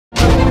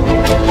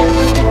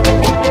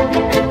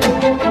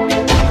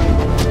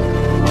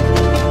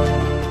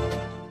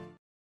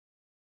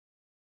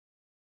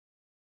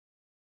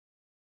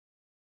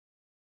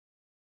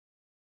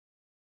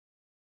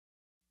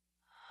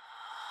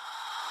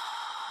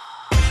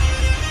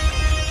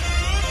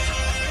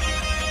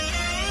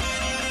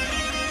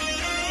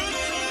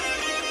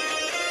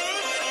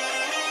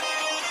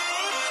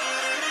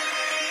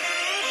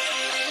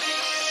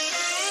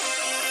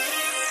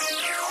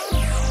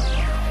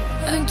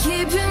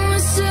keeping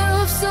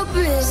myself so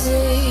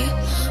busy,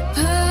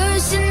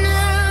 pushing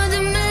out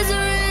the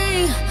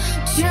misery,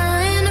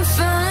 trying to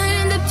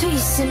find the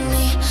peace in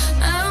me.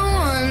 I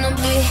wanna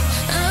be,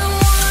 I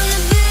wanna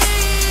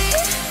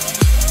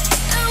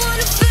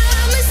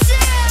find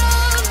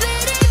myself,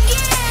 but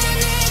again,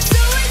 it's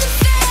always a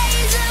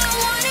phase. I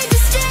wanted to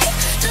stay,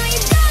 no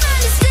you don't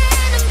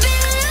understand. I've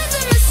been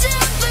losing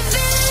myself, I've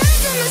been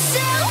losing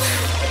myself.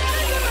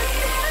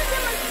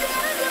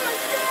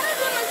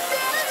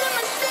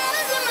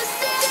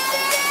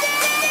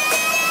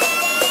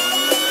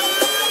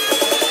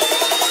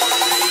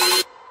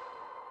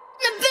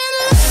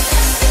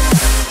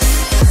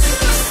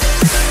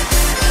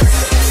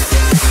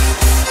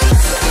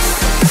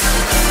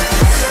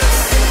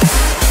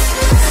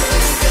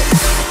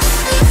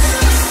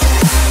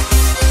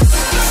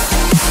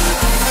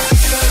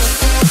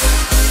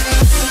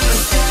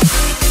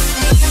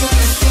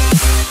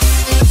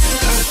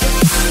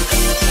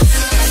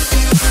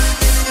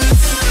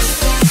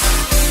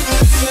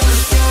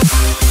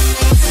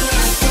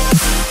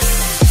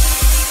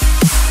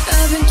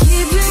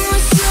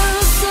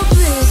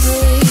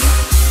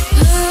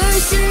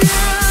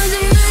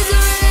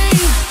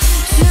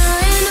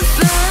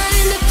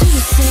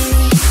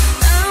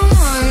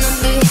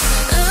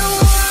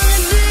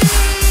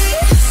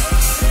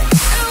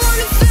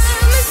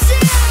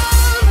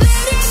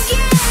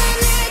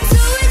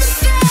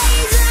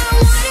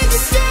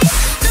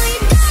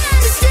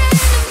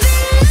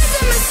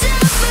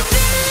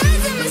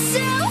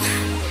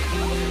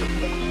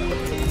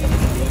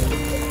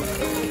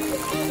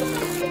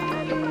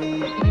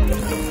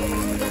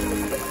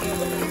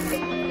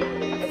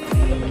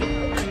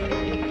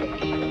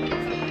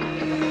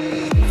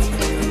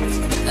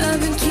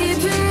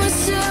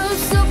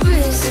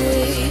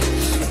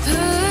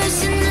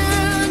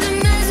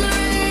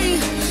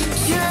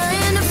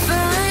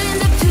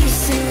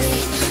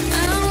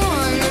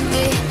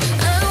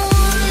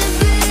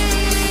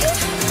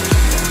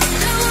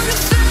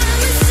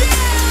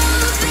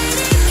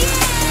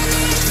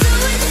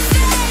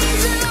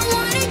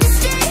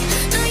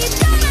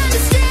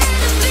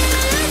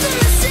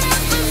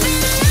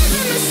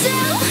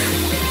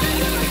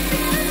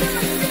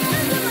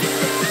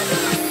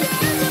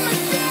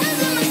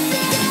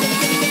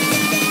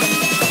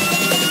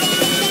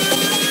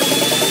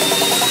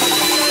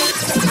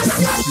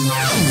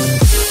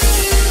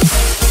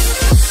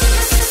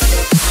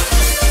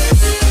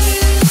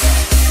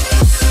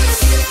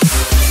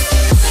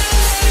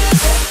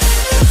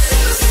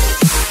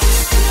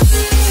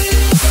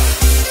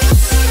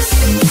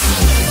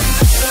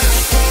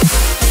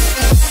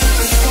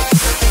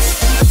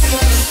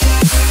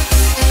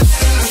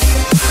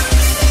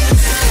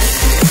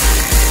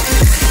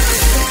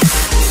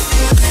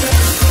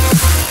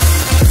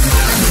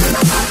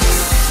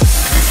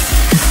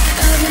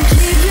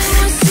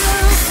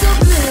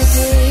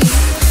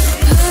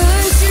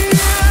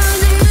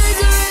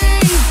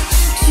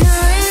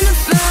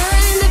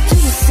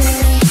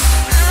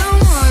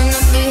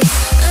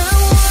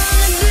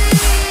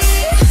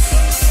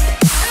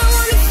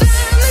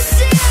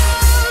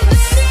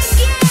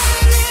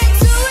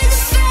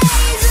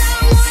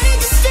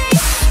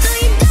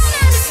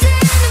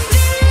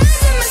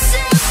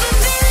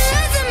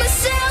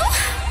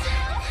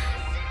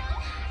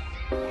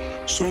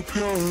 So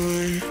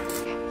purely,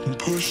 I'm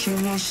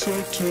pushing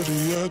myself to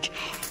the edge,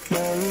 not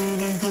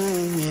letting go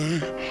away.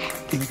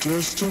 Been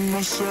testing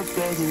myself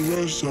by the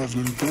worst. I've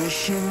been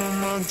pushing my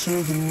mind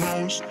to the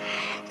most.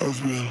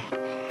 I've been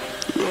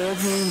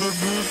loving the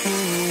people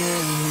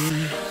around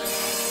me.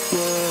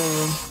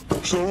 Yeah,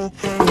 I'm so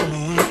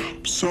paranoid,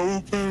 I'm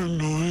so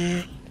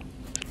paranoid.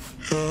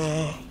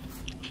 Yeah.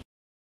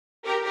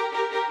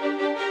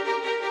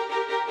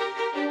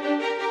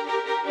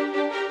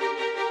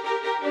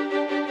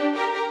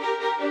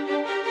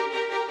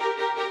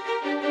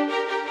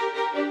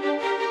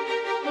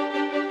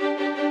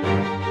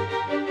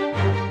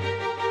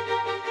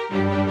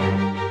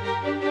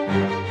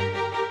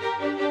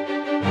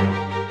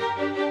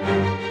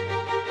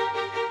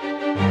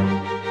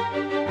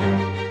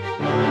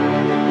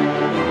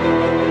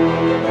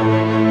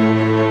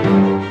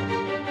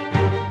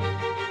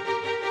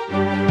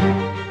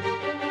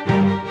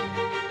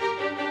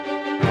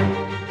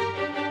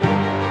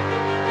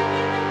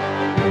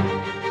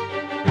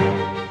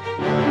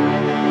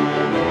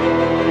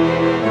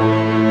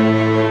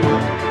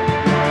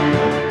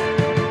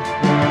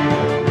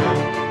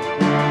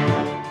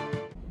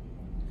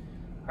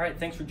 Alright,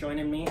 thanks for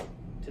joining me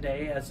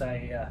today as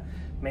I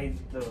made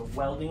the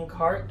welding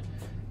cart.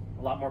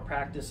 A lot more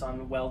practice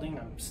on welding.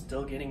 I'm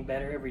still getting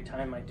better every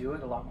time I do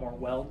it, a lot more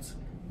welds.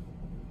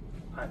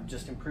 I'm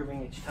just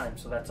improving each time,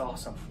 so that's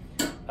awesome.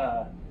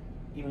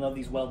 Even though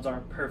these welds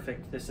aren't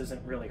perfect, this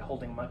isn't really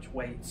holding much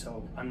weight,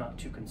 so I'm not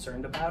too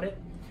concerned about it.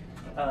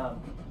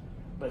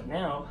 But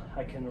now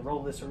I can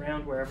roll this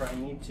around wherever I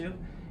need to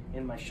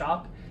in my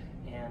shop,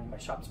 and my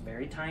shop's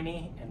very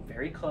tiny and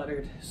very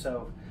cluttered,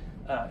 so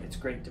it's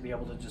great to be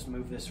able to just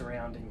move this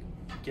around and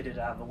get it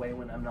out of the way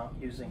when I'm not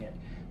using it.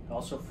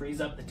 Also frees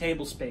up the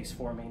table space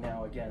for me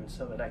now again,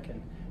 so that I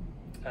can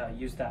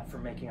use that for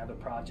making other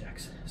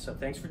projects. So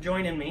thanks for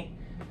joining me.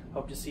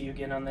 Hope to see you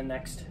again on the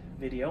next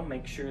video.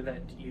 Make sure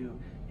that you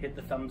hit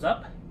the thumbs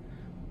up.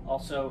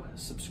 Also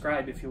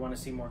subscribe if you want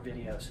to see more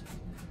videos.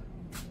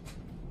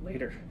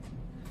 Later.